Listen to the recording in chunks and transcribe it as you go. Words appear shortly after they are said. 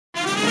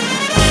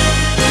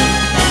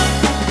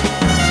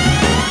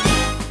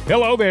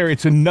Hello there,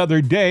 it's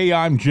another day.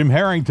 I'm Jim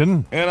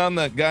Harrington. And I'm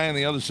that guy on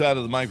the other side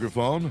of the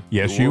microphone.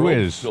 Yes, you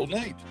is. Bill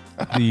Knight.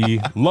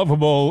 The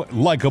lovable,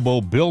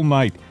 likable Bill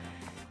Knight.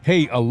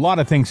 Hey, a lot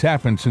of things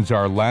happened since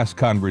our last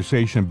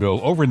conversation,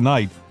 Bill.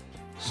 Overnight,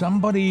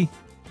 somebody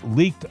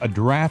leaked a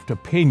draft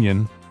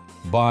opinion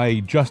by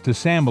Justice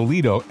Sam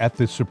Alito at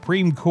the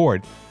Supreme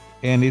Court.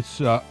 And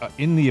it's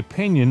in the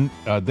opinion,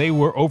 they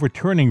were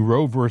overturning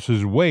Roe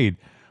versus Wade.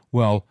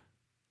 Well,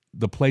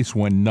 the place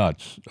went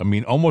nuts. I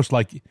mean, almost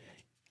like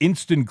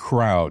instant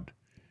crowd.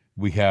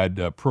 We had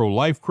a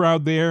pro-life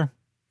crowd there,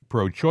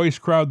 pro-choice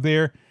crowd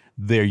there.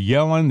 They're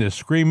yelling, they're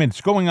screaming.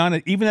 It's going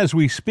on. Even as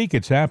we speak,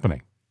 it's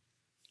happening.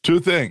 Two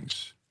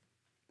things.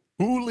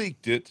 Who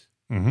leaked it?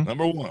 Mm-hmm.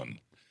 Number one,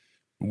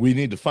 we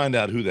need to find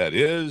out who that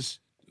is,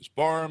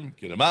 disbar him,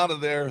 get him out of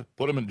there,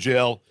 put him in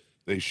jail.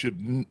 They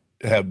should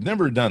have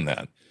never done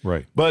that.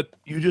 Right. But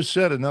you just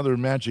said another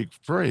magic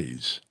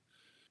phrase.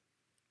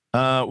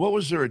 What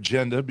was their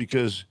agenda?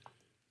 Because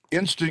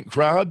instant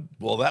crowd,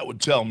 well, that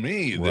would tell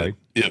me that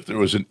if there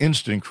was an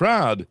instant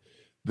crowd,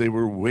 they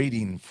were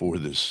waiting for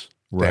this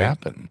to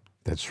happen.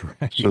 That's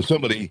right. So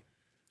somebody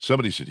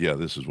said, yeah,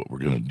 this is what we're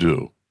going to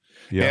do.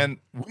 Yeah. And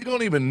we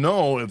don't even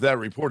know if that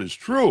report is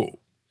true.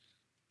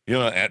 You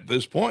know, at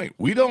this point,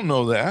 we don't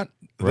know that.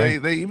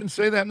 Right. They even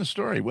say that in the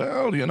story.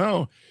 Well, you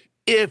know,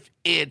 if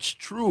it's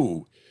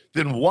true,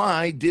 then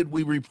why did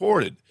we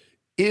report it?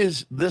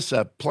 Is this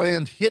a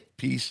planned hit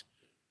piece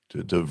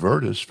to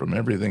divert us from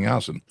everything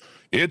else? And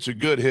it's a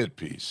good hit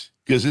piece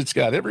because it's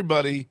got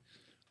everybody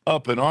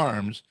up in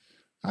arms.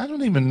 I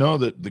don't even know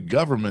that the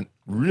government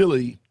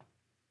really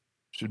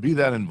should be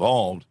that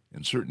involved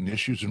in certain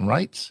issues and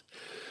rights.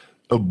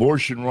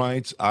 Abortion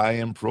rights, I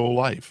am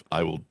pro-life.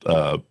 I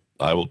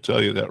will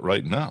tell you that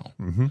right now.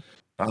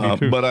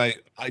 Mm-hmm. But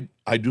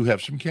I do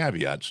have some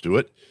caveats to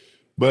it.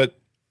 But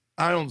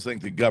I don't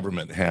think the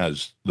government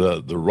has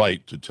the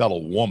right to tell a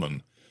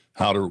woman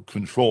how to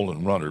control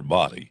and run her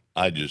body.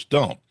 I just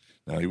don't.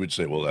 Now, you would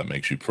say, well, that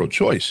makes you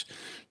pro-choice.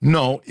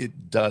 No,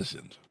 it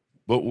doesn't.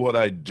 But what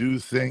I do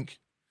think,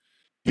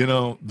 you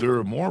know, there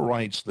are more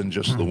rights than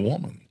just the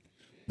woman.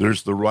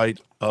 There's the right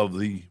of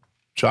the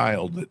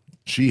child that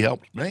she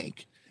helped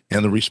make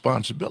and the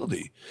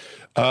responsibility.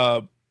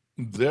 There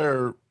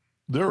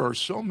are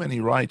so many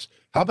rights.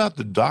 How about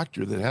the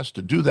doctor that has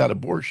to do that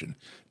abortion?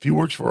 If he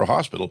works for a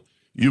hospital,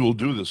 you will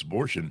do this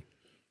abortion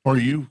or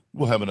you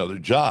will have another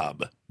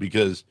job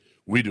because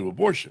we do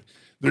abortion.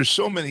 There's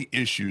so many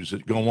issues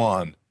that go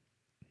on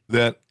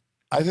that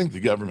I think the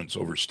government's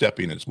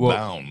overstepping its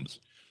bounds.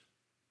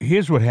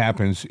 Here's what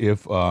happens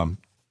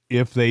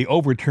if they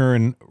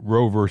overturn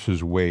Roe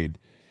versus Wade.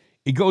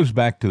 It goes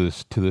back to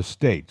the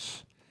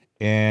states,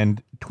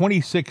 and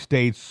 26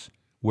 states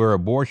where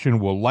abortion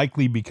will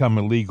likely become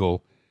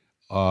illegal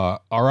are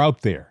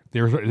out there.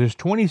 There's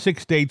 26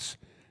 states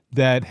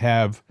that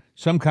have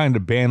some kind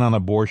of ban on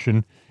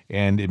abortion,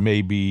 and it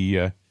may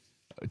be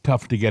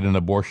tough to get an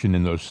abortion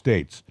in those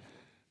states.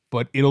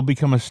 But it'll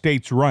become a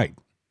state's right.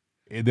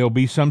 There'll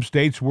be some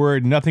states where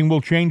nothing will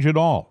change at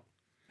all.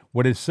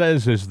 What it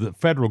says is the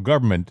federal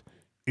government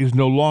is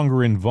no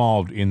longer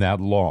involved in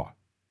that law.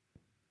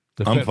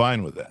 I'm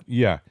fine with that.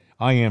 Yeah,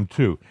 I am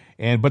too.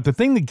 But the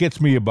thing that gets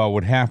me about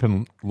what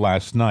happened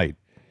last night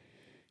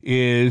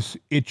is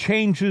it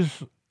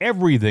changes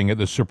everything at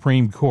the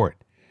Supreme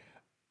Court.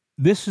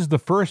 This is the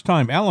first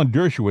time, Alan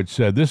Dershowitz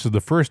said this is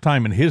the first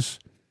time in his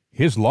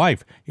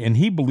life, and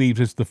he believes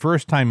it's the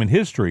first time in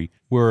history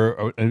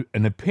where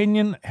an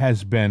opinion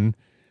has been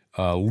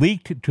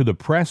leaked to the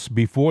press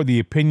before the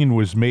opinion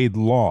was made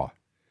law.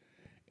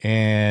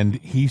 And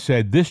he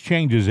said, this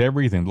changes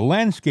everything. The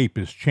landscape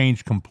has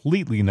changed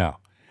completely now.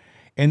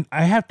 And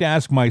I have to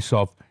ask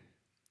myself,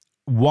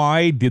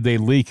 why did they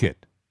leak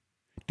it?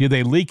 Did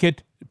they leak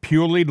it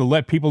purely to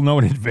let people know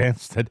in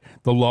advance that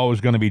the law was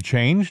going to be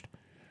changed?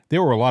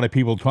 There were a lot of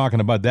people talking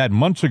about that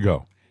months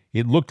ago.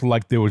 It looked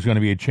like there was going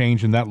to be a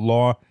change in that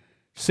law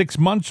 6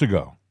 months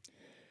ago.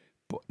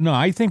 But no,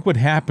 I think what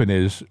happened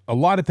is a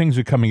lot of things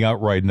are coming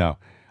out right now.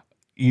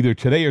 Either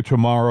today or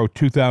tomorrow,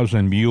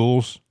 2000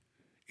 Mules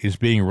is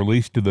being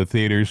released to the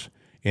theaters,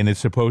 and it's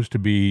supposed to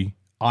be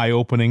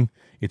eye-opening.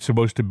 It's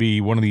supposed to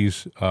be one of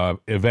these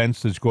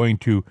events that's going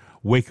to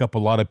wake up a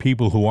lot of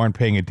people who aren't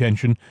paying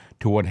attention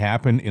to what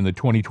happened in the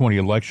 2020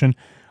 election.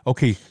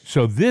 Okay,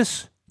 so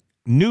this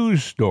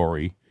news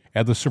story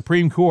at the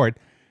Supreme Court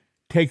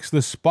takes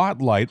the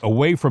spotlight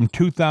away from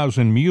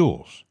 2000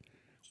 Mules.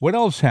 What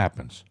else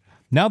happens?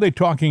 Now they're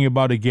talking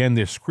about, again,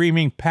 they're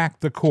screaming, pack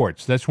the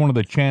courts. That's one of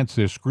the chants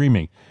they're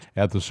screaming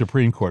at the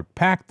Supreme Court.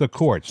 Pack the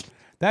courts.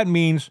 That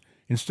means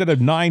instead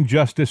of 9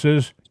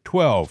 justices,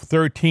 12,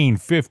 13,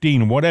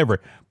 15,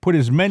 whatever, put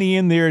as many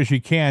in there as you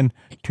can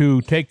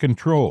to take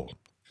control.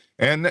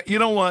 And you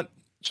know what?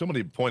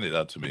 Somebody pointed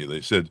out to me,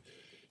 they said,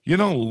 you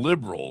know,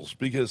 liberals,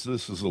 because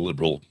this is a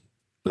liberal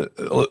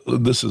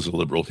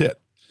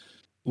hit.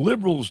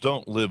 Liberals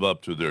don't live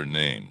up to their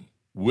name,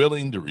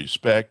 willing to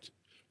respect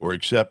or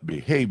accept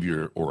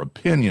behavior or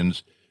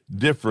opinions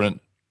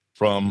different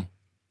from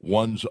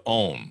one's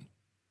own.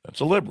 That's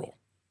a liberal.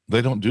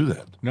 They don't do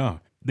that. No.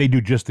 They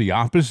do just the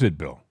opposite,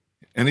 Bill.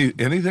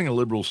 Anything a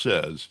liberal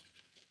says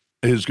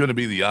is going to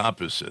be the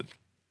opposite.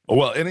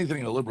 Well,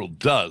 anything a liberal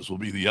does will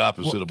be the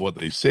opposite Well, of what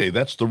they say.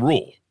 That's the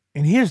rule.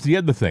 and here's the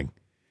other thing.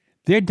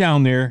 They're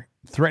down there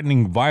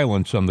threatening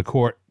violence on the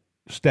court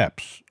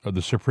steps, of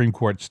the Supreme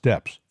Court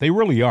steps. They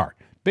really are.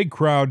 Big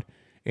crowd,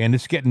 and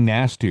it's getting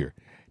nastier.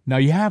 Now,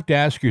 you have to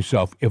ask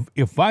yourself,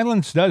 if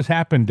violence does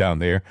happen down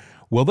there,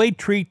 will they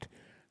treat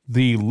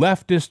the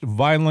leftist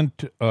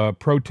violent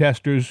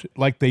protesters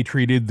like they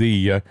treated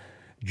the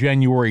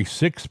January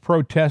 6th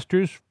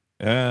protesters?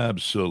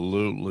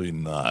 Absolutely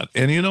not.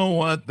 And you know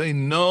what? They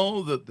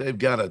know that they've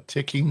got a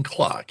ticking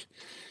clock.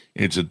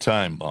 It's a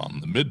time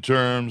bomb. The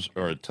midterms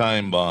are a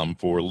time bomb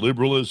for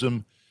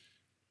liberalism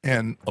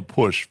and a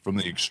push from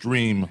the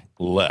extreme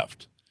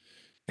left.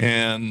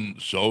 And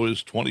so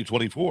is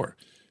 2024.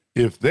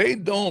 If they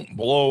don't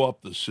blow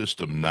up the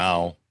system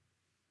now,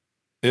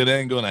 it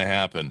ain't going to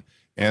happen.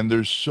 And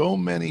there's so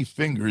many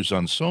fingers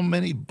on so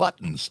many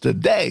buttons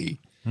today.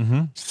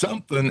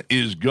 Something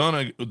is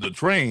going to, the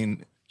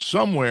train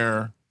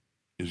somewhere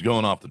is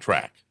going off the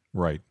track.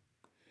 Right.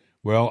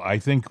 Well, I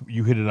think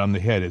you hit it on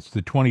the head. It's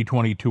the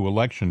 2022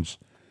 elections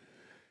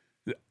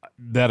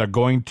that are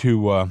going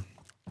to,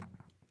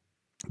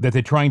 that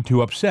they're trying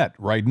to upset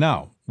right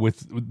now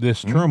with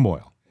this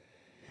turmoil.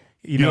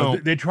 You know,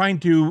 they're trying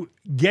to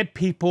get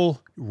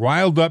people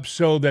riled up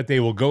so that they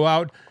will go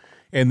out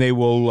and they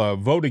will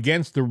vote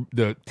against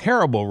the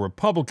terrible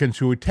Republicans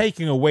who are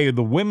taking away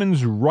the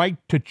women's right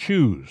to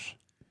choose.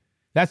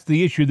 That's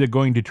the issue they're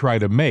going to try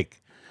to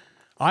make.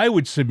 I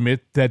would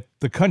submit that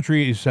the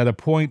country is at a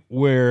point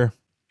where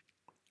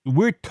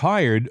we're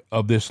tired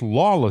of this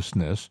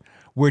lawlessness.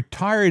 We're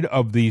tired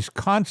of these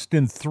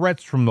constant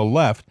threats from the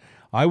left.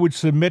 I would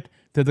submit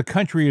that the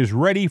country is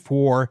ready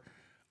for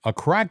a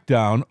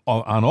crackdown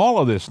on all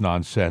of this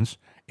nonsense.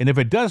 And if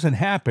it doesn't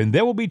happen,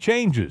 there will be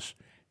changes.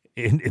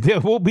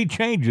 There will be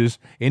changes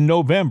in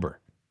November.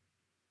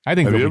 I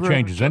think there'll be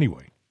changes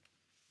anyway.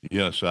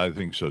 Yes, I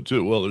think so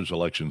too. Well, there's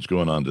elections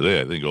going on today.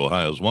 I think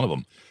Ohio's one of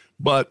them.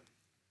 But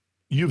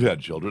you've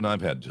had children.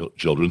 I've had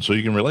children, so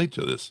you can relate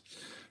to this.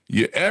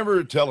 You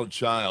ever tell a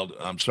child,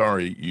 I'm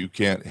sorry, you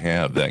can't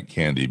have that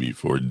candy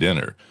before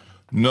dinner?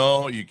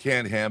 No, you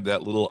can't have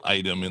that little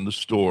item in the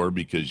store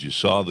because you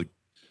saw the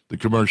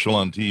commercial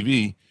on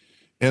TV.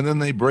 And then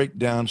they break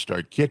down,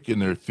 start kicking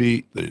their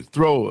feet. They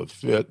throw a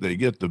fit. They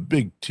get the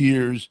big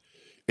tears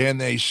and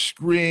they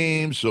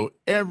scream so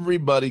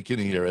everybody can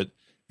hear it.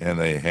 And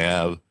they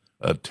have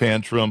a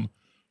tantrum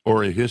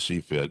or a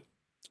hissy fit.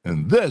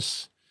 And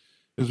this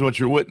is what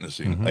you're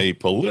witnessing, a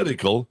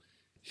political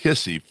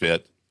hissy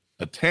fit,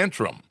 a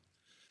tantrum.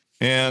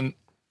 And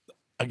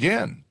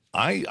again,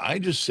 I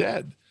just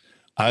said,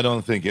 I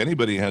don't think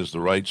anybody has the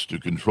rights to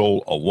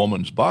control a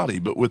woman's body.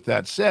 But with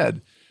that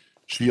said,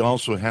 she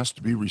also has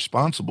to be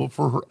responsible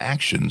for her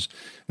actions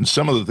and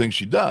some of the things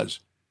she does.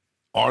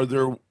 Are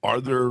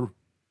there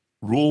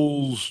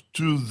rules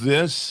to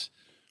this?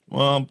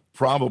 Well,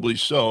 probably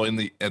so.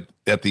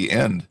 At the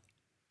end,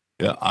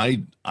 yeah,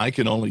 I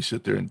can only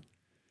sit there and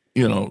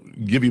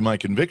give you my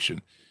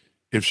conviction.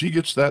 If she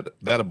gets that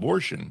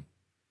abortion,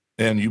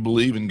 and you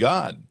believe in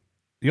God,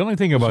 the only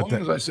thing about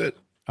that, as I said,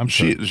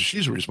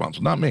 she's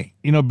responsible, not me.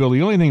 You know, Bill.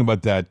 The only thing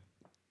about that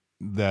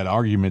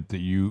argument that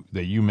you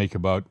make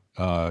about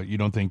you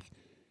don't think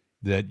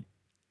that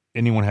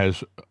anyone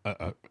has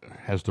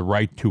the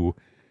right to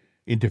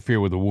interfere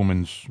with a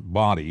woman's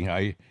body.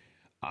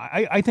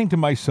 I think to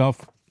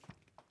myself,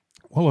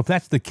 well, if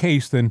that's the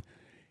case, then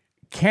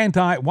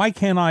why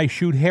can't I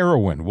shoot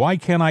heroin? Why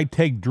can't I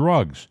take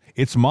drugs?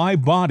 It's my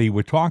body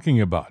we're talking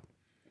about.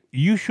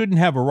 You shouldn't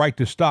have a right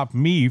to stop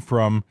me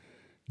from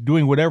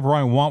doing whatever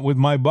I want with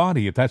my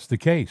body if that's the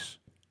case.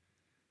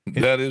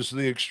 That is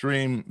the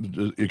extreme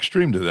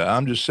to that.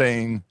 I'm just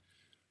saying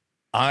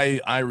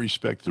I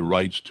respect the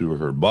rights to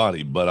her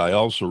body, but I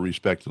also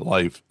respect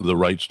the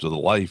rights to the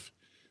life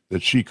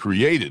that she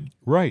created.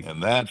 Right.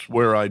 And that's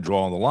where I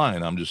draw the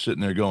line. I'm just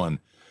sitting there going,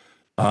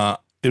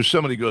 if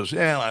somebody goes,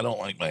 yeah, I don't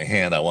like my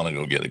hand, I want to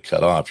go get it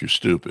cut off, you're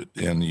stupid.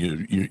 And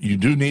you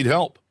do need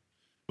help,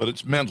 but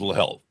it's mental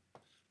health,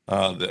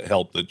 the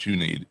help that you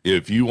need.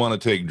 If you want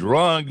to take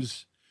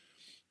drugs,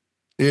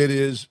 it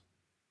is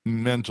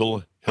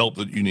mental help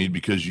that you need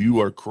because you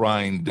are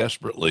crying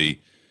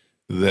desperately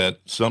that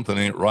something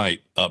ain't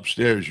right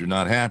upstairs. You're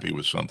not happy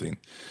with something.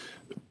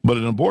 But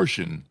an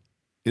abortion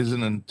is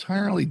an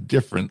entirely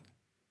different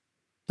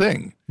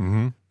thing.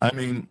 I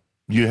mean,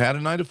 you had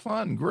a night of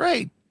fun.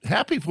 Great.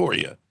 Happy for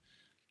you.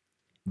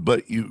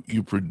 But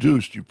you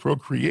produced, you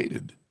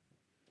procreated.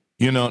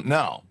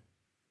 Now,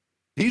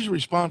 he's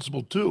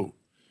responsible too.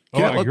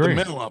 Can't let the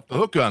men off the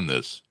hook on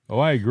this. Oh,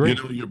 I agree.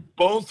 You're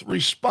both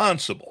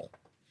responsible.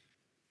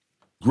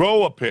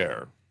 Grow a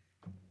pair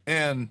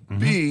and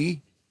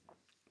be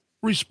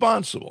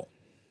responsible.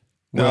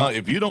 Now,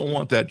 if you don't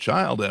want that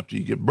child after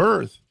you give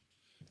birth,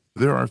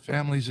 there are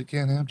families that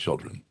can't have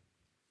children.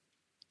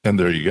 And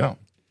there you go.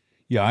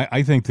 Yeah,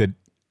 I think that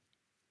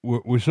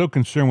we're so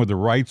concerned with the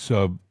rights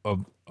of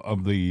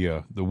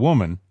the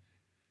woman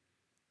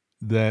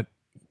that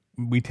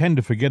we tend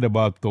to forget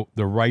about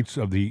the rights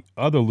of the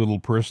other little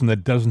person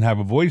that doesn't have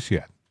a voice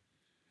yet.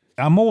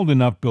 I'm old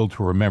enough, Bill,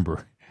 to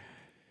remember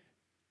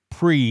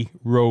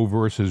pre-Roe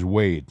versus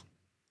Wade.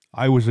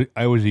 I was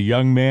a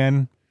young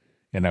man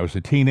and I was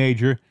a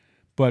teenager,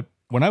 but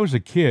when I was a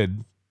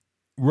kid,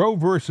 Roe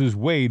versus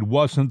Wade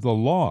wasn't the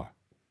law.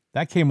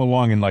 That came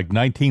along in like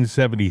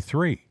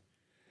 1973,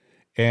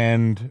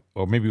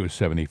 or maybe it was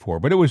 74,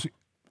 but it was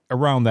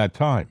around that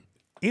time.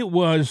 It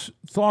was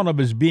thought of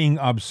as being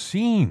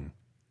obscene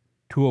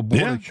to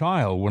abort a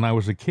child when I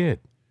was a kid.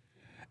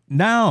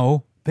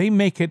 Now they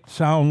make it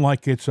sound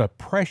like it's a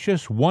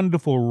precious,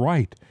 wonderful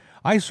right.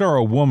 I saw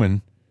a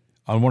woman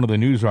on one of the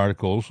news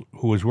articles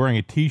who was wearing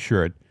a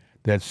T-shirt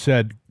that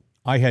said,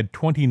 "I had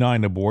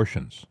 29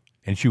 abortions,"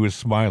 and she was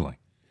smiling.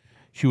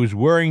 She was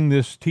wearing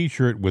this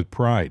T-shirt with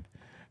pride.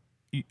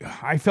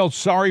 I felt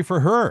sorry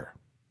for her.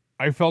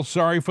 I felt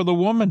sorry for the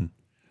woman.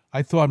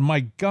 I thought,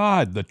 my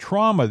God, the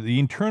trauma, the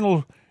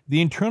internal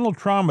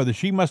trauma that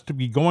she must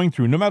be going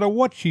through, no matter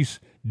what she's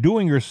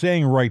doing or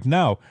saying right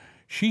now,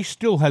 she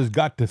still has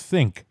got to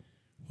think,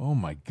 oh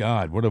my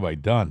God, what have I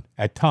done?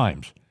 At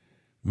times.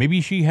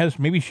 Maybe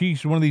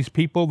she's one of these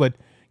people that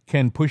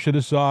can push it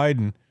aside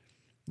and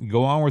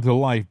go on with her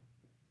life.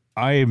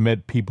 I have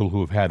met people who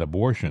have had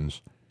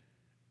abortions.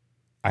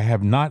 I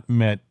have not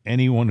met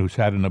anyone who's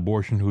had an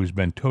abortion who's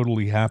been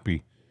totally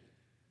happy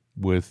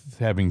with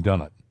having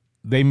done it.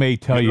 They may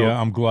tell you,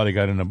 I'm glad I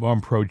got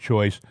I'm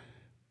pro-choice,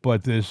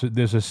 but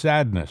there's a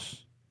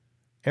sadness.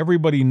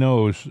 Everybody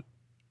knows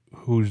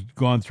who's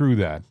gone through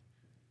that,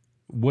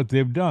 what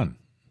they've done.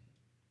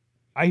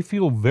 I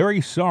feel very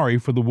sorry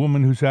for the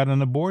woman who's had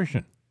an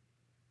abortion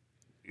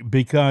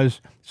because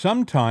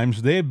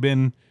sometimes they've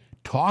been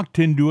talked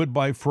into it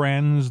by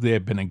friends.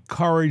 They've been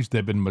encouraged.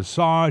 They've been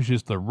massaged.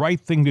 It's the right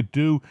thing to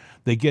do.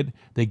 They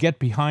get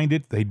behind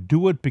it. They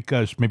do it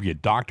because maybe a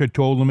doctor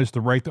told them it's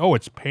the right thing. Oh,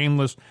 it's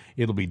painless.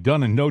 It'll be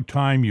done in no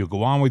time. You'll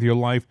go on with your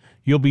life.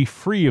 You'll be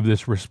free of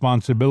this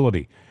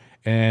responsibility.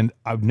 And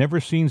I've never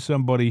seen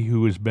somebody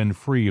who has been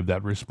free of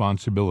that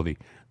responsibility.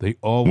 They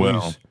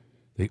always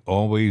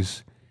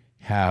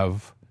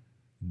have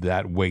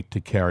that weight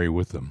to carry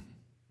with them.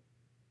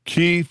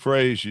 Key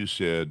phrase you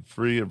said,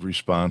 free of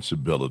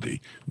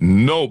responsibility.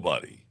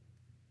 Nobody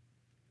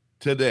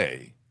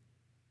today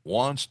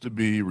wants to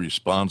be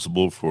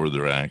responsible for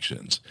their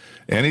actions.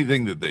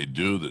 Anything that they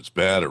do that's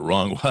bad or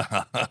wrong,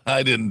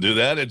 I didn't do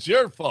that. It's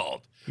your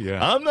fault.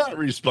 Yeah. I'm not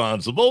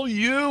responsible.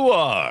 You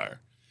are.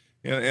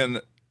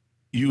 And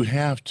you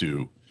have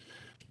to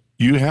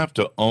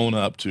own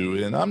up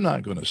to, and I'm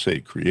not going to say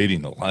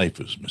creating a life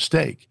is a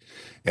mistake.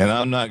 And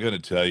I'm not going to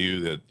tell you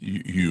that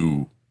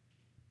you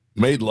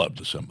made love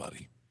to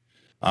somebody.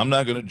 I'm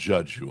not going to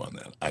judge you on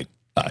that.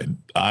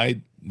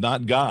 I,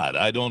 not God.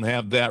 I don't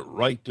have that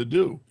right to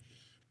do.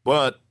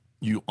 But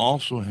you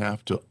also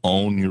have to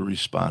own your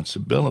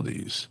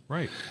responsibilities.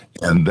 Right.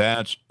 And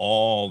that's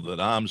all that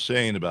I'm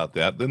saying about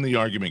that. Then the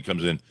argument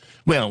comes in,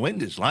 well, when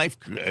does life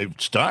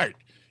start?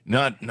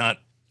 Not,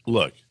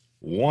 look,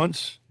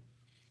 once,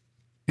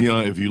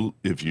 if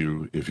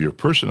you're a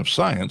person of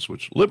science,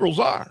 which liberals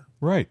are,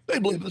 right. They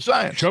believe the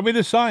science. Show me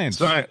the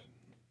science.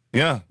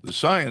 Yeah, the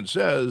science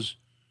says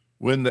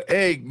when the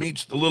egg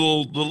meets the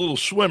little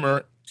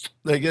swimmer,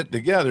 they get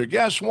together.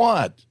 Guess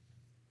what?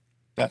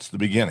 That's the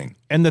beginning.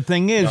 And the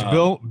thing is,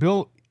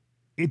 Bill,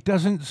 it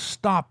doesn't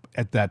stop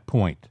at that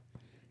point.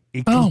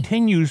 It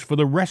continues for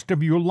the rest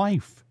of your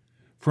life.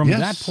 From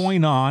that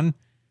point on,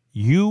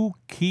 you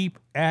keep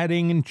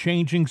adding and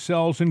changing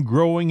cells and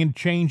growing and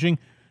changing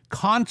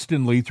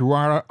constantly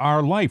throughout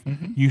our life.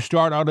 Mm-hmm. You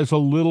start out as a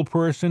little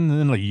person,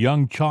 then a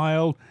young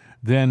child,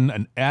 then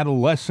an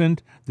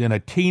adolescent, then a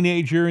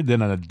teenager,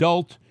 then an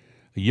adult,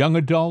 a young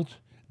adult,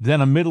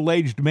 then a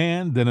middle-aged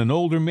man, then an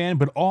older man,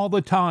 but all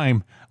the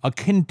time a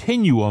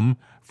continuum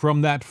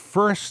from that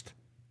first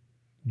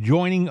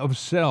joining of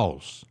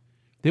cells.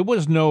 There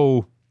was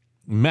no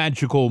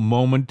magical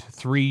moment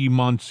 3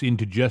 months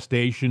into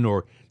gestation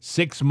or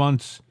 6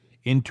 months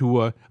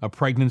into a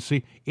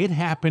pregnancy. It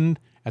happened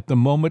at the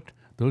moment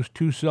those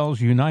two cells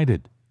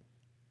united.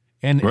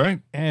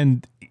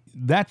 And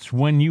that's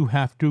when you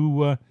have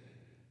to,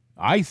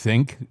 I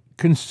think,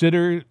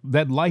 consider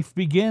that life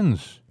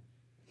begins.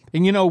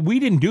 And, we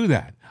didn't do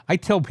that. I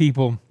tell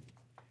people,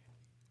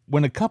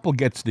 when a couple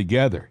gets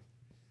together,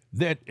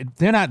 that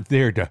they're not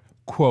there to,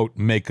 quote,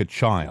 make a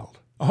child.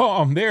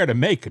 Oh, I'm there to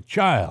make a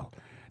child.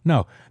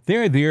 No,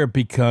 they're there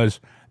because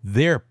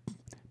they're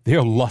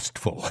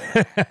lustful.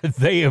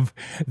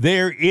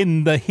 They're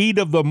in the heat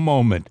of the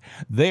moment.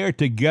 They're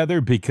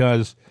together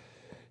because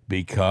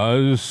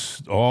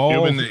all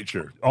human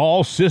nature,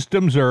 all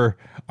systems are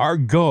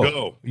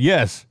go.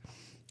 Yes,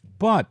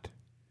 but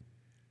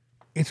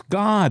it's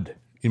God,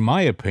 in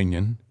my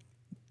opinion,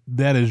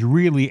 that is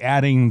really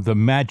adding the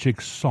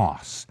magic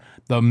sauce.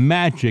 The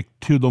magic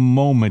to the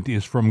moment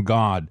is from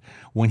God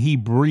when He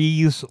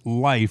breathes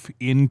life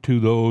into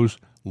those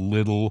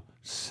little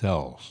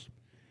cells.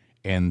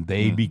 And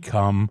they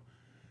become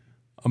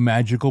a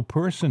magical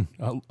person,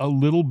 a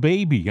little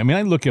baby. I mean,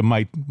 I look at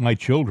my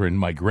children,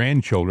 my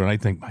grandchildren, I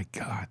think, my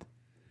God,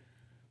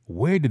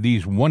 where did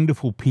these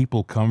wonderful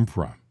people come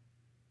from?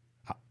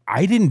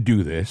 I didn't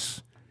do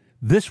this.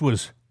 This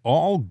was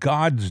all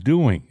God's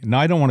doing. Now,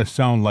 I don't want to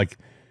sound like,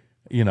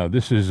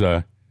 this is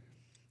the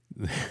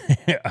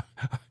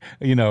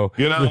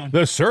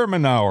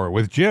sermon hour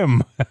with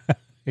Jim.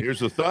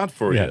 Here's a thought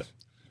for Yes.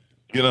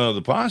 you.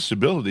 The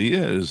possibility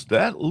is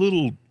that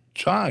little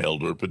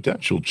child or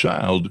potential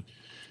child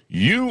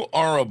you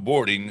are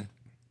aborting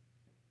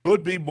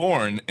could be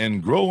born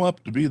and grow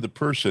up to be the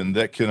person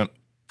that can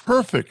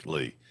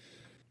perfectly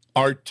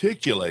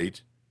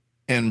articulate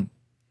and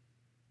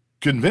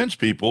convince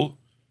people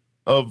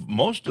of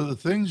most of the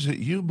things that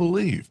you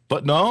believe.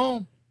 But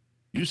no,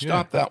 you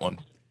stopped that one.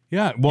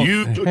 Yeah, well,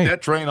 You took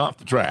that train off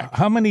the track.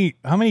 How many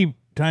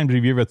times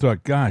have you ever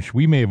thought, gosh,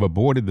 we may have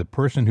aborted the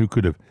person who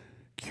could have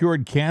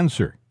cured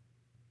cancer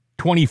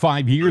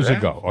 25 years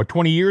ago or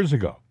 20 years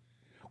ago?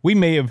 We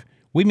may have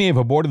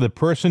aborted the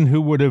person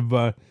who would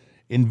have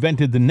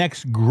invented the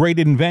next great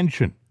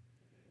invention.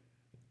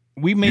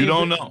 We may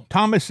don't know.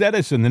 Thomas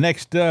Edison, the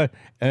next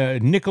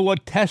Nikola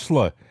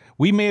Tesla.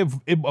 We may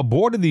have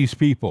aborted these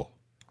people.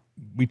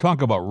 We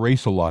talk about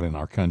race a lot in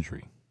our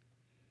country.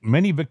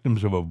 Many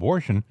victims of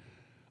abortion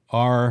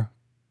are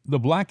the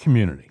black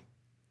community.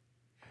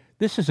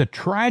 This is a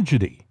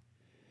tragedy.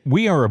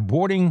 We are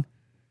aborting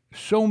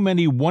so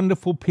many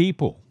wonderful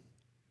people,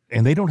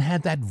 and they don't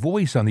have that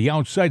voice on the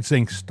outside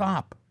saying,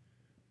 stop,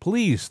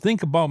 please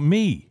think about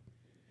me.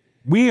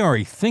 We are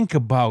a think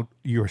about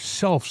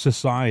yourself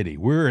society.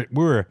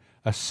 We're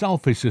a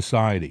selfish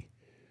society.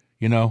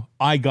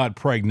 I got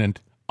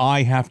pregnant.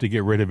 I have to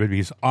get rid of it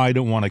because I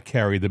don't want to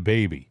carry the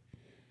baby.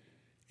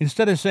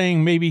 Instead of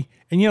saying maybe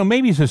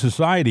as a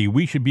society,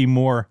 we should be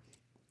more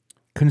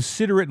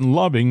considerate and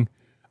loving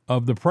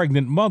of the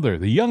pregnant mother,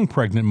 the young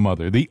pregnant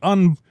mother,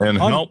 and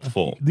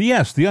helpful.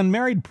 Yes, the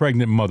unmarried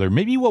pregnant mother.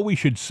 Maybe what we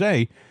should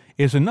say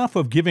is enough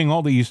of giving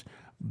all these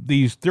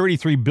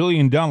 $33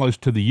 billion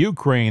to the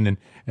Ukraine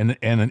and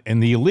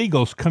the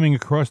illegals coming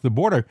across the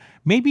border.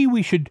 Maybe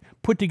we should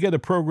put together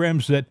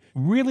programs that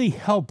really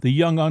help the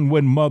young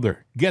unwed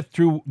mother get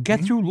through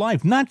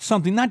life. Not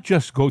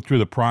just go through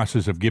the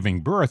process of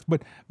giving birth,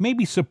 but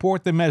maybe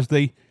support them as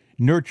they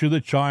nurture the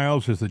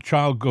child, as the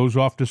child goes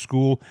off to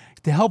school,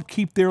 to help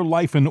keep their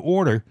life in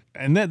order.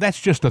 And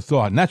that's just a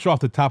thought, and that's off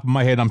the top of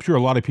my head. I'm sure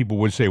a lot of people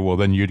would say, well,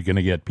 then you're going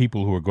to get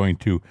people who are going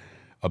to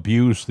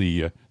abuse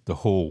the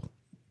whole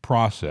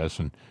process,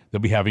 and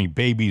they'll be having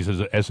babies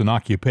as an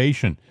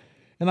occupation.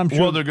 And I'm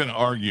sure they're going to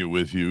argue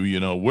with you,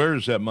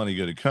 where's that money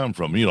going to come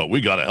from? We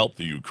got to help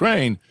the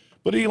Ukraine,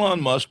 but Elon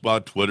Musk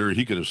bought Twitter.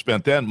 He could have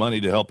spent that money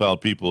to help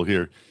out people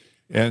here.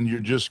 And you're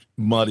just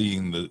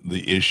muddying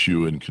the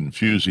issue and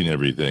confusing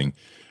everything.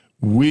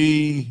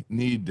 We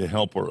need to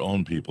help our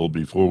own people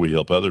before we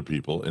help other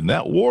people. And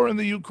that war in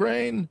the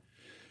Ukraine,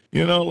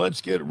 let's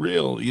get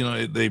real.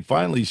 They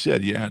finally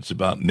said, it's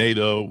about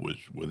NATO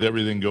with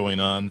everything going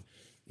on.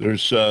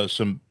 There's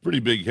some pretty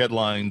big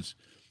headlines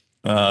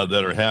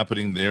that are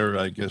happening there,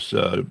 I guess,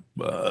 and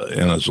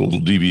it's a little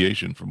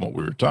deviation from what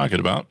we were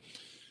talking about.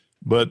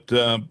 But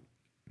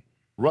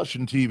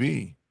Russian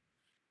TV,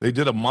 they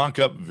did a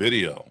mock-up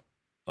video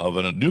of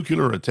a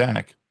nuclear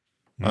attack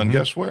on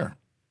guess where?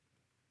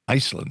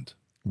 Iceland.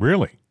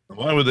 Really?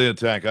 Why would they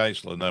attack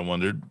Iceland, I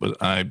wondered, but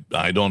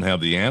I don't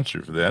have the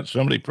answer for that.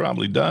 Somebody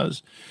probably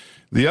does.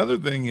 The other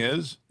thing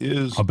is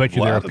I'll bet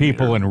you there are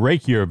people in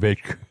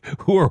Reykjavik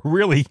who are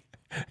really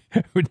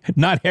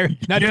not terribly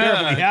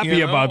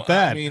happy about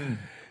that. I mean,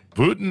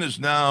 Putin is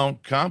now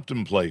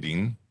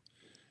contemplating,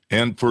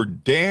 and for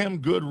damn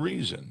good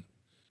reason,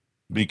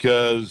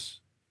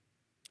 because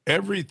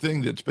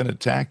everything that's been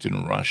attacked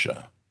in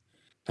Russia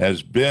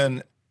has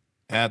been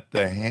at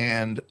the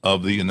hand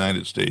of the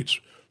United States.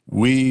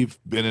 We've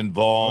been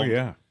involved. Oh,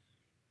 yeah.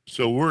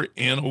 So we're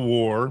in a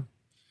war.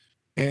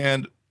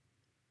 And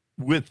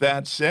with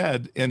that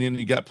said, and then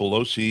you got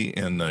Pelosi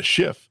and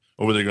Schiff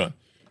over there going,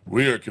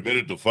 we are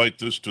committed to fight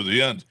this to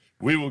the end.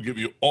 We will give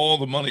you all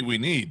the money we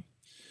need.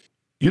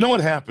 You know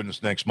what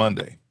happens next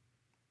Monday?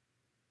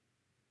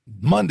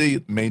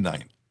 Monday, May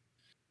 9th,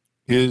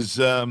 is,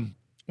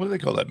 what do they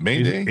call that,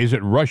 May Day? Is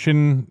it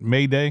Russian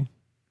May Day?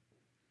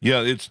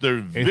 Yeah, it's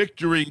their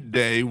victory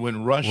day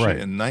when Russia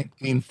in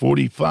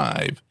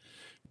 1945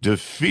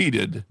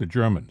 defeated the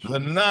Germans, the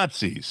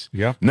Nazis.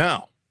 Yeah.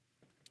 Now,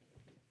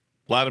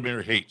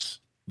 Vladimir hates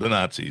the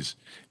Nazis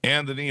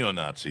and the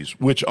neo-Nazis,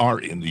 which are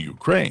in the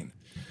Ukraine.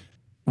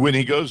 When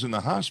he goes in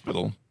the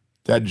hospital,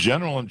 that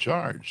general in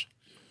charge,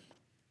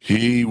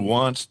 he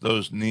wants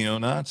those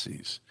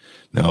neo-Nazis.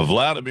 Now,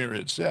 Vladimir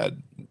had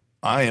said,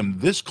 I am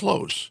this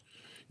close,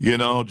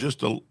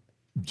 just a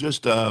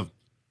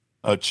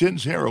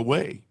chin's hair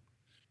away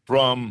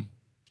from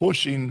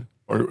pushing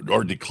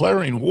or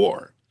declaring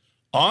war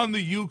on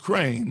the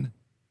Ukraine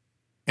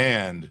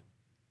and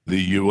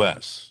the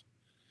U.S.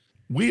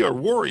 We are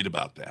worried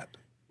about that.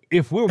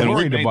 If we're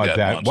worried about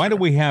that, why do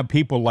we have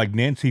people like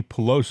Nancy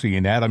Pelosi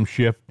and Adam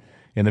Schiff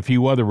and a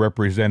few other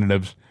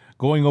representatives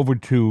going over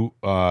to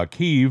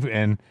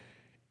Kyiv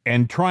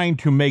and trying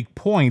to make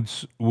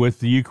points with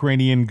the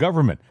Ukrainian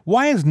government.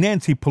 Why is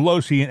Nancy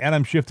Pelosi and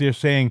Adam Schiff there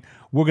saying,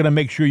 we're going to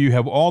make sure you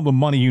have all the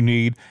money you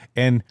need,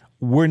 and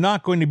we're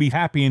not going to be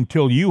happy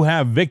until you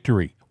have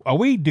victory? Are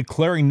we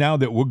declaring now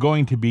that we're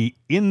going to be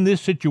in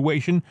this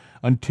situation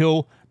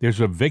until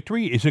there's a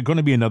victory? Is it going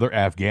to be another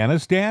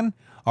Afghanistan?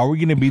 Are we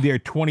going to be there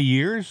 20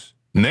 years?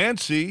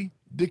 Nancy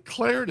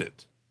declared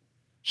it.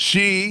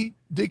 She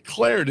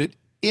declared it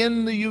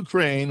in the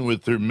Ukraine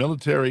with their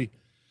military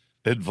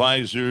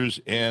advisors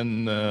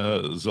and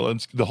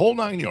Zelensky, the whole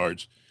 9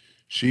 yards.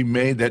 She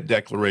made that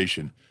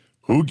declaration.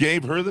 Who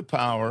gave her the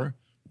power?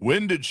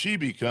 When did she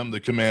become the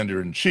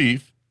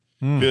commander-in-chief?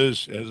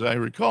 Because, as I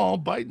recall,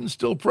 Biden's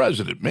still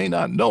president, may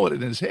not know it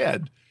in his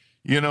head.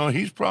 You know,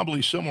 he's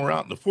probably somewhere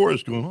out in the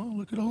forest going, oh,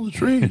 look at all the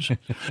trees,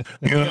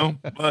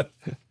 but.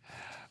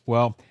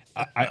 Well,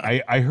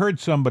 I heard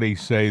somebody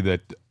say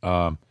that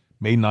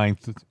May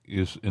 9th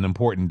is an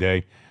important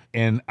day,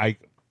 and I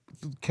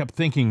kept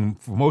thinking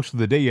for most of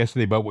the day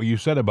yesterday about what you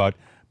said about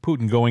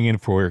Putin going in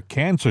for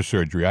cancer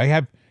surgery. I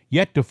have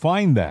yet to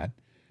find that.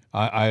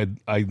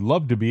 I'd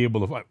love to be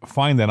able to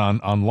find that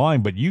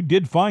online, but you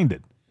did find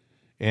it.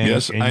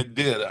 Yes, I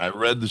did. I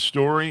read the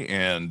story,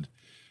 and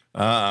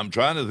I'm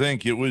trying to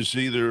think. It was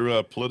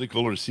either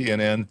Political or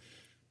CNN.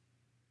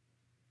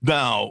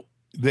 Now,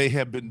 they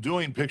have been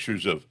doing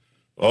pictures of,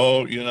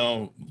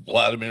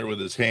 Vladimir with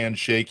his hand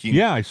shaking.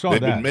 Yeah, I saw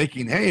that. They've been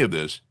making hay of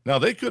this. Now,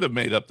 they could have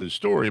made up this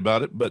story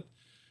about it, but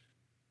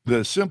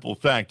the simple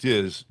fact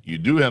is you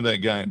do have that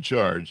guy in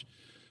charge.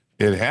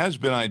 It has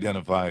been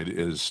identified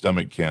as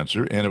stomach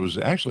cancer, and it was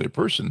actually a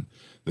person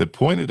that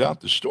pointed out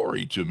the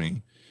story to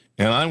me,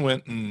 and I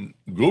went and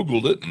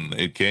Googled it, and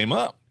it came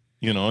up,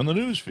 in the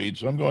news feed.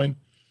 So I'm going,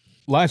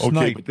 last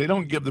night, but they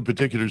don't give the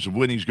particulars of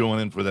when he's going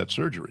in for that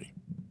surgery.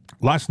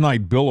 Last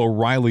night, Bill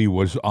O'Reilly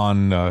was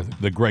on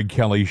the Greg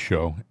Kelly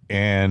show,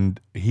 and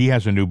he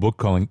has a new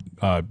book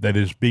that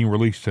is being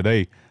released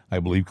today, I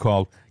believe,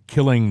 called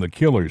Killing the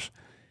Killers.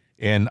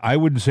 And I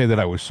wouldn't say that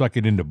I was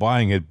sucking into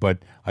buying it, but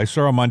I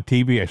saw him on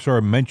TV. I saw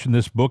him mention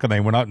this book, and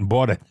I went out and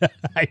bought it.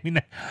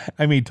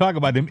 I mean, talk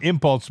about him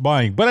impulse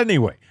buying. But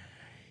anyway,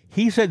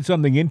 he said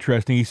something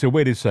interesting. He said,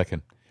 wait a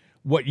second.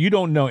 What you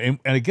don't know, and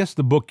I guess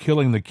the book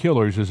Killing the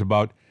Killers is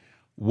about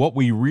what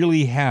we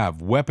really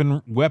have,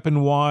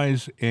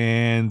 weapon-wise,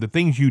 and the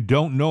things you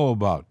don't know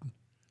about,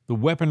 the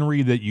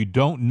weaponry that you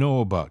don't know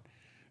about.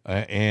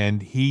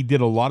 And he did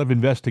a lot of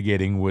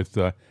investigating with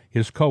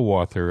his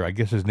co-author. I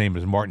guess his name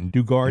is Martin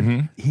Dugard.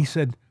 Mm-hmm. He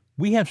said,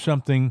 we have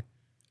something,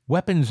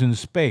 weapons in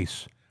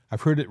space.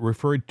 I've heard it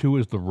referred to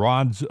as the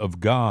rods of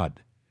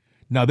God.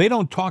 Now, they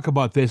don't talk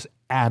about this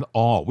at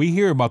all. We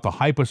hear about the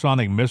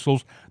hypersonic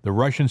missiles the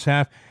Russians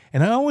have,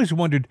 and I always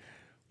wondered,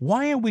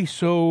 why are we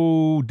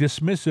so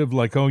dismissive,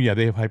 like, oh, yeah,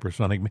 they have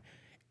hypersonic?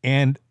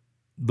 And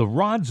the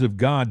rods of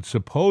God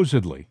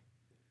supposedly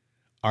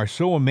are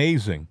so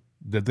amazing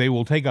that they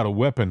will take out a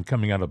weapon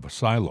coming out of a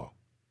silo.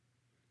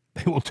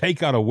 They will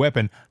take out a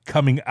weapon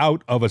coming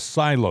out of a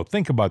silo.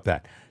 Think about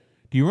that.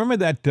 Do you remember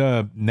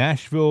that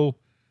Nashville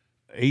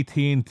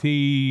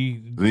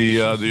AT&T?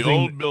 The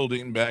old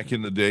building back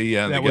in the day,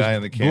 the guy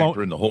in the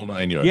camper and the whole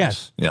 9 yards.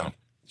 Yes. Yeah.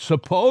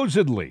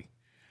 Supposedly,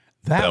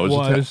 that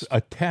was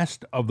a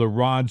test of the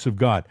rods of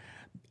God.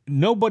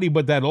 Nobody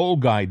but that old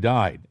guy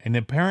died. And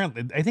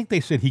apparently, I think they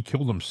said he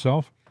killed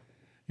himself.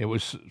 It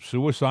was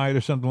suicide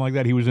or something like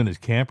that. He was in his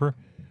camper.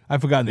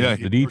 I've forgotten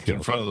the details.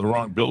 In front of the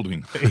wrong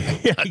building.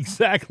 Yeah,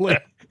 exactly.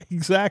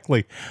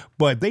 Exactly.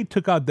 But they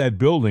took out that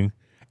building,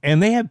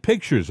 and they had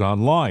pictures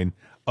online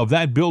of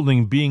that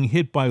building being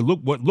hit by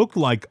what looked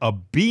like a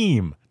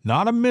beam,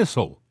 not a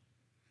missile,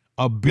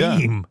 a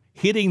beam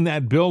hitting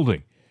that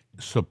building.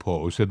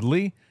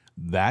 Supposedly,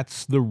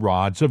 that's the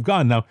rods of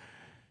God. Now,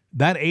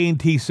 that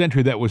A&T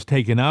center that was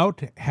taken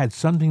out had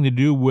something to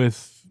do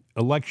with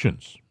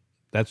elections.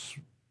 That's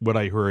what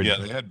I heard. Yeah,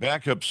 they had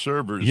backup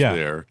servers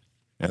there,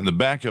 and the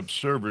backup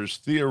servers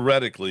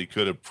theoretically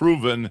could have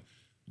proven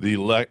the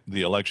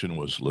election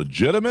was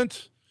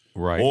legitimate,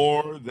 right,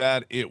 or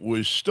that it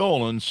was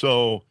stolen.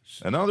 So,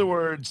 in other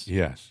words,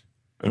 yes,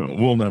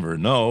 we'll never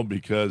know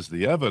because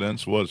the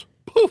evidence was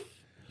poof.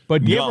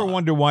 But do you ever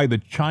wonder why the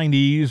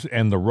Chinese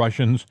and the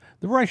Russians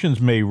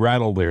may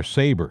rattle their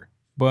saber,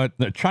 but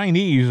the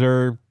Chinese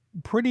are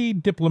pretty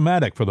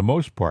diplomatic for the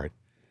most part.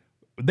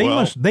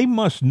 They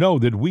must know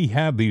that we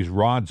have these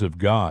rods of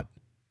God.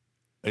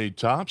 A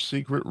top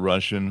secret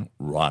Russian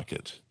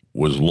rocket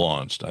was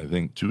launched, I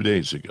think, 2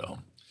 days ago.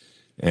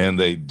 And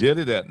they did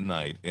it at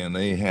night, and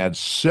they had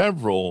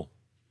several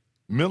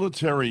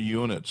military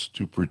units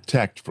to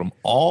protect from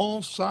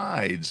all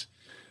sides.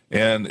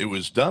 And it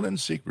was done in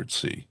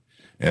secrecy.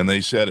 And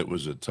they said it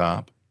was a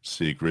top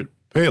secret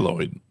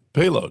payload.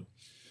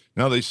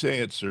 Now, they say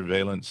it's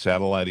surveillance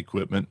satellite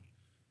equipment,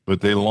 but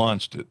they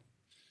launched it.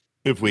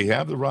 If we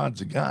have the rods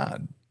of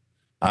God,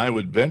 I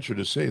would venture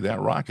to say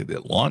that rocket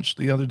that launched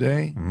the other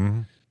day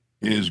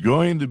is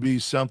going to be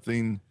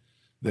something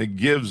that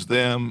gives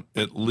them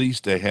at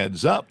least a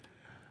heads up,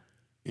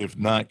 if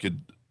not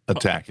could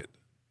attack it.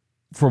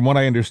 From what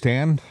I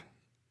understand,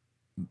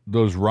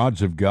 those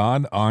rods of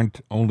God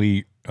aren't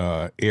only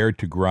air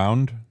to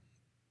ground.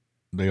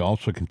 They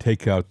also can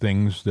take out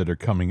things that are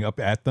coming up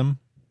at them.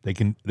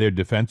 They're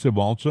defensive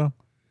also.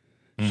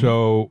 Mm-hmm.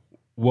 So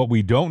what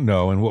we don't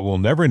know and what we'll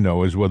never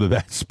know is whether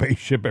that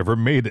spaceship ever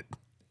made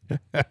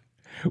it.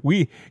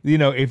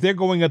 If they're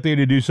going up there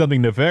to do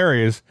something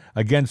nefarious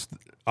against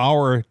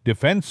our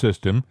defense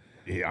system,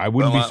 I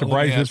wouldn't be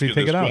surprised if they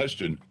take it out.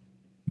 Question.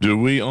 Do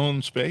we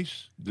own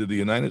space? Did the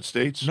United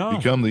States No.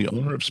 become the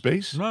owner of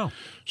space? No.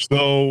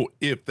 So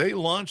if they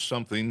launch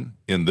something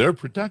in their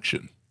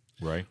protection,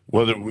 Right.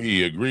 whether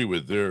we agree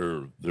with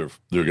their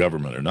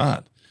government or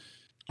not,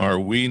 are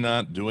we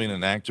not doing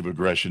an act of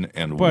aggression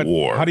and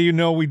war? How do you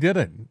know we did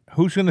it?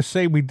 Who's going to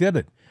say we did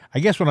it? I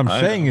guess what I'm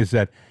saying is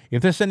that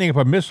if they're sending up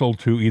a missile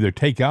to either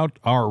take out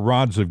our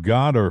rods of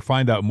God or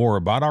find out more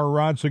about our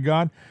rods of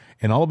God,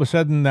 and all of a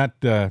sudden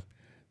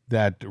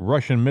that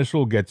Russian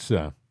missile gets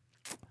destroyed,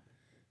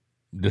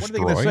 what are they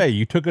going to say?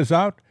 You took us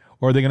out?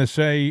 Or are they going to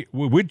say,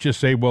 we'd just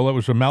say, well, it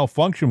was a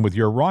malfunction with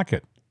your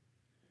rocket?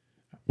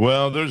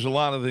 Well, there's a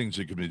lot of things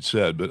that can be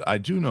said, but I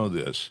do know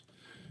this.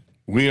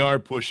 We are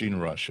pushing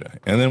Russia.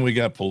 And then we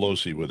got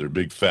Pelosi with her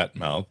big fat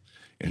mouth,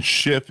 and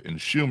Schiff and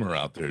Schumer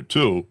out there,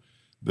 too,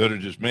 that are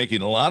just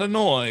making a lot of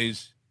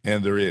noise,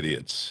 and they're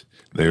idiots.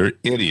 They're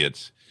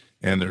idiots.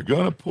 And they're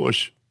going to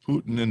push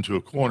Putin into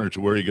a corner to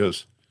where he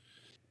goes,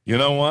 you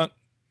know what?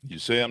 You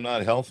say I'm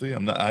not healthy.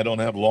 I don't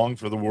have long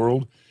for the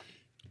world.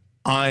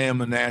 I am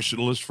a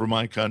nationalist for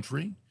my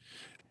country.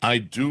 I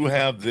do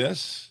have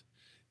this,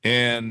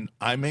 and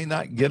I may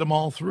not get them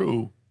all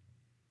through,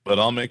 but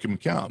I'll make them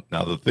count.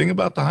 Now, the thing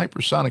about the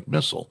hypersonic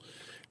missile,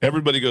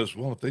 everybody goes,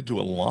 well, if they do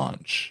a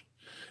launch,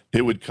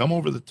 it would come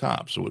over the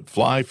top. So it would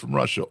fly from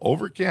Russia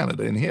over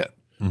Canada and hit,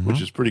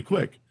 which is pretty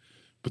quick.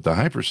 But the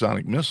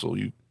hypersonic missile,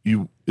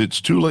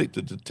 it's too late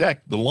to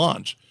detect the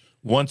launch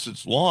once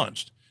it's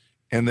launched.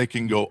 And they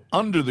can go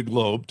under the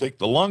globe, take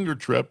the longer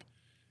trip,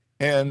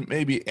 and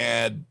maybe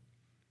add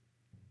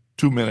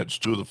 2 minutes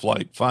to the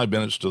flight, 5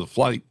 minutes to the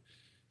flight,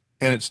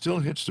 and it still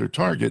hits their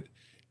target.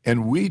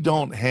 And we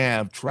don't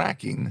have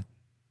tracking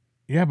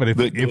but if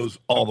that goes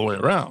all the way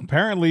around.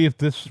 Apparently, if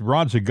this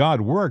rods of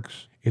God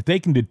works, if they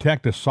can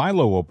detect a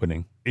silo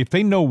opening, if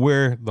they know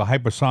where the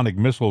hypersonic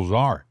missiles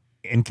are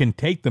and can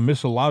take the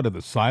missile out of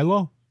the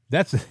silo,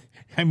 that's,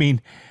 I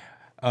mean...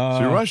 See,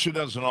 Russia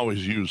doesn't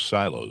always use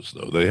silos,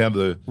 though. They have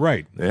the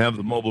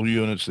mobile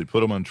units. They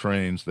put them on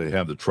trains. They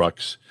have the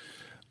trucks.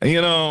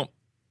 And,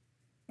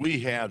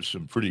 we have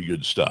some pretty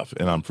good stuff,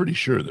 and I'm pretty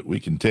sure that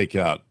we can take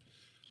out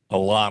a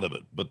lot of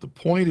it. But the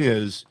point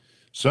is,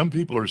 some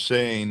people are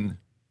saying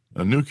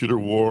a nuclear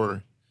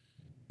war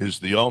is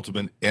the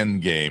ultimate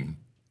end game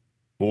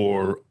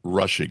for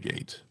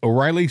Russiagate.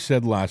 O'Reilly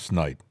said last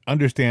night,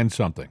 understand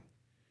something.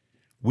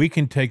 We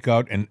can take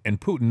out, and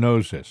Putin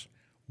knows this,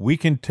 we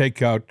can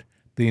take out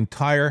the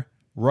entire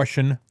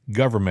Russian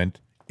government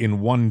in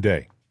one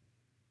day.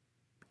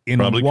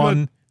 Probably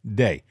one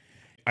day.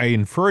 I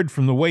inferred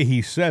from the way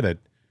he said it,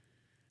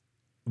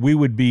 we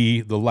would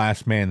be the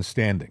last man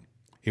standing.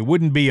 It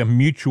wouldn't be a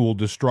mutual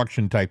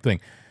destruction type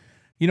thing.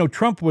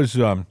 Trump was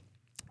at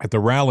the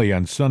rally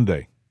on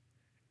Sunday,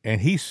 and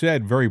he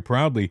said very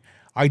proudly,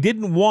 I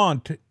didn't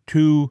want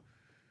to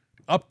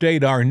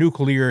update our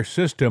nuclear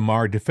system,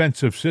 our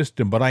defensive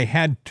system, but I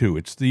had to.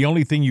 It's the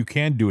only thing you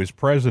can do as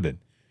president.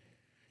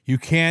 You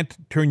can't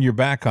turn your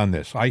back on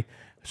this.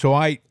 So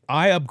I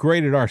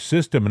upgraded our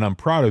system, and I'm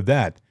proud of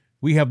that.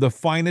 We have the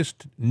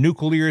finest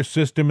nuclear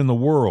system in the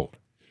world.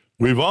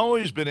 We've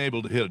always been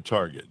able to hit a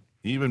target,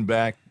 even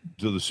back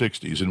to the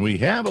 60s, and we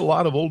have a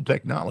lot of old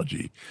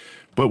technology.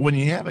 But when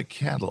you have a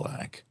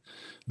Cadillac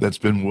that's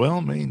been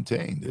well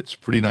maintained, it's a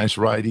pretty nice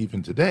ride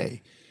even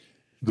today.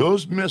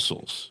 Those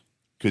missiles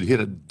could hit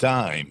a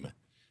dime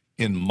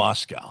in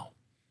Moscow.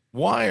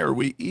 Why are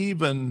we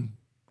even,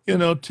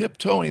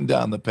 tiptoeing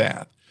down the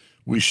path?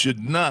 We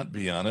should not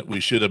be on it. We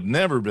should have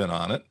never been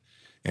on it.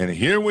 And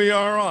here we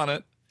are on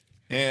it.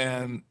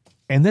 And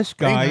this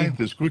guy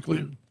is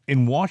quickly...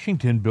 in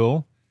Washington,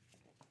 Bill,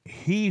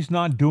 he's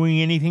not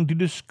doing anything to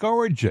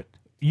discourage it.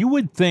 You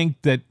would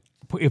think that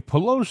if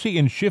Pelosi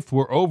and Schiff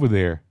were over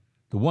there,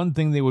 the one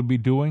thing they would be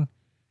doing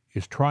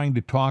is trying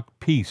to talk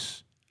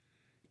peace,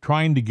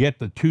 trying to get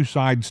the two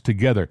sides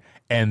together,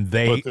 and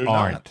they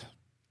aren't.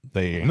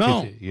 They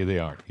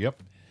aren't.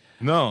 Yep.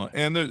 No,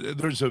 and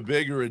there's a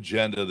bigger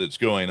agenda that's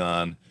going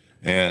on,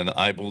 and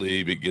I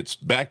believe it gets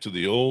back to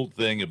the old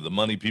thing of the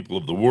money people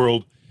of the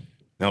world.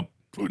 Now,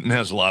 Putin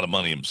has a lot of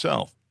money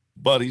himself,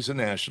 but he's a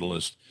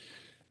nationalist,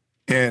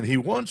 and he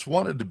once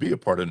wanted to be a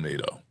part of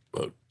NATO,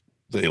 but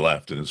they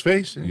laughed in his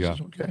face, and he says,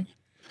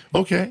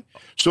 okay.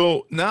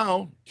 So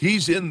now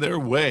he's in their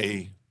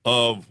way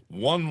of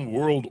one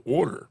world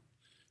order.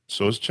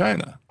 So is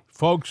China.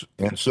 Folks.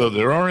 And so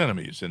there are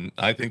enemies, and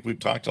I think we've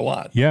talked a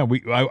lot. Yeah,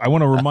 I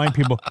want to remind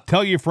people,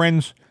 tell your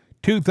friends,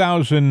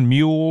 2,000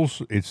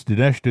 Mules, it's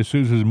Dinesh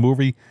D'Souza's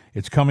movie.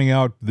 It's coming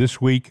out this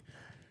week.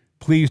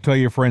 Please tell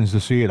your friends to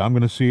see it. I'm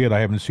going to see it. I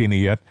haven't seen it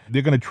yet.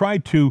 They're going to try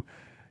to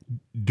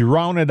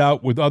drown it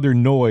out with other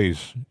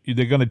noise.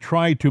 They're going to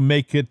try to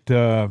make it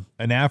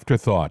an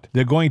afterthought.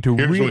 They're going to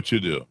Here's what you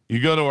do.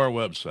 You go to our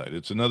website.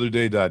 It's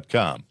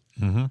anotherday.com.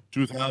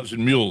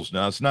 2000 Mules.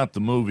 Now, it's not the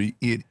movie.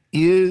 It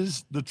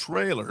is the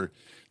trailer.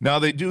 Now,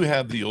 they do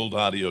have the old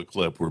audio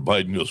clip where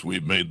Biden goes,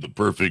 "We've made the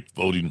perfect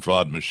voting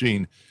fraud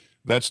machine."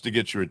 That's to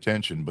get your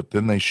attention. But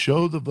then they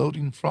show the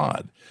voting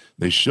fraud.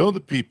 They show the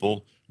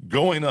people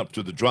going up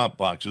to the drop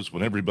boxes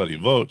when everybody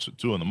votes at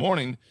 2 in the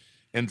morning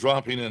and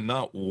dropping in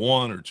not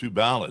one or two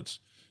ballots.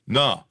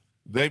 No,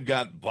 they've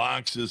got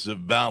boxes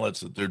of ballots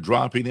that they're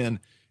dropping in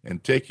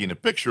and taking a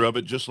picture of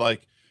it, just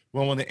like,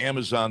 well, when the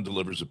Amazon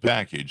delivers a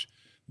package,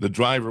 the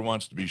driver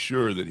wants to be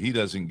sure that he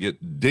doesn't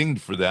get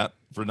dinged for that,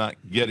 for not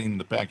getting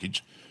the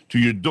package to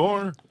your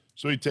door.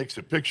 So he takes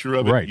a picture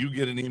of it. Right. You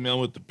get an email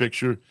with the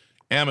picture.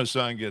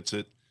 Amazon gets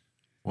it.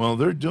 Well,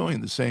 they're doing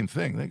the same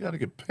thing. They got to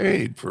get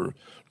paid for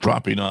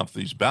dropping off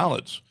these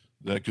ballots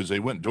because they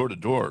went door to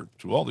door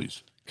to all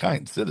these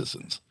kind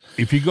citizens.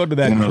 If you go to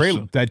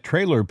that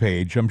trailer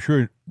page, I'm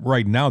sure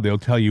right now they'll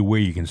tell you where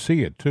you can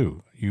see it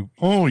too.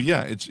 Oh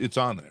yeah, it's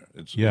on there.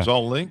 It's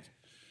all linked.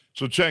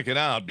 So check it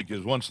out,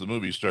 because once the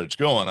movie starts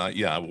going,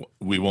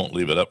 we won't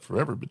leave it up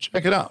forever, but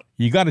check it out.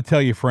 You got to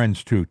tell your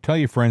friends too. Tell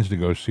your friends to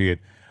go see it.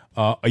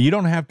 You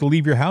don't have to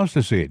leave your house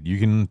to see it. You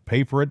can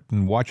pay for it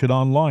and watch it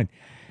online.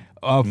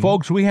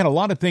 Folks, we had a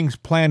lot of things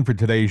planned for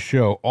today's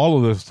show. All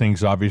of those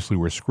things obviously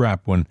were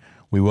scrapped when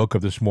we woke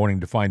up this morning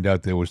to find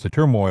out there was the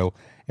turmoil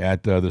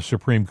at the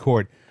Supreme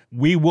Court.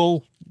 We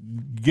will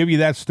give you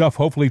that stuff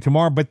hopefully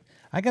tomorrow, but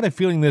I got a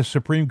feeling this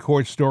Supreme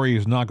Court story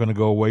is not going to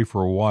go away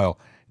for a while.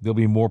 There'll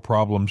be more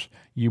problems.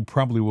 You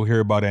probably will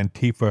hear about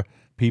Antifa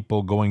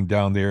people going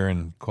down there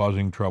and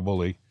causing trouble.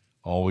 They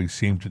always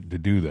seem to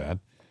do that.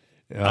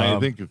 I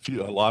think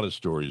a lot of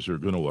stories are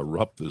going to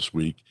erupt this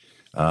week,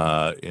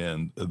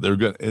 and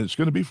it's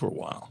going to be for a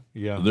while.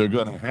 Yeah, they're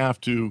going to have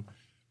to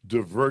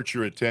divert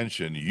your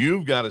attention.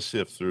 You've got to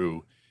sift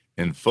through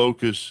and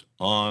focus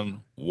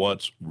on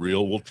what's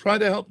real. We'll try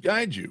to help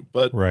guide you,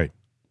 but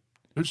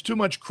there's too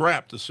much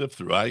crap to sift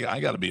through.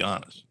 I got to be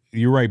honest.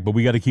 You're right, but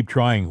we got to keep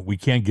trying. We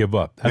can't give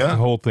up. That's the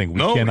whole thing.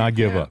 We cannot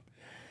give up.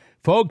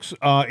 Folks,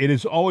 it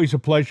is always a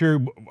pleasure.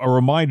 A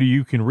reminder,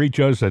 you can reach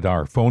us at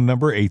our phone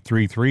number,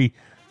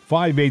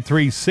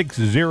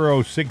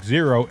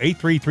 833-583-6060,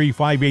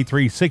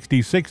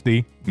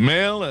 833-583-6060.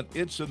 Mail at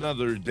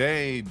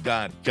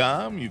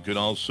itsanotherday.com. You can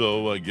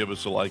also give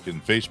us a like in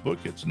Facebook.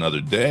 It's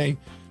Another Day.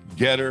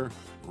 Getter,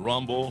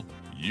 Rumble,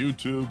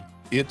 YouTube.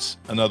 It's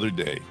Another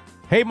Day.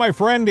 Hey, my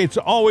friend, it's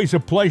always a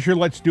pleasure.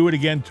 Let's do it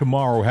again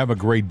tomorrow. Have a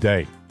great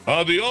day.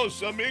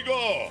 Adios,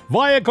 amigo.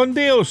 Vaya con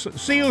Dios.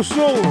 See you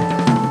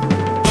soon.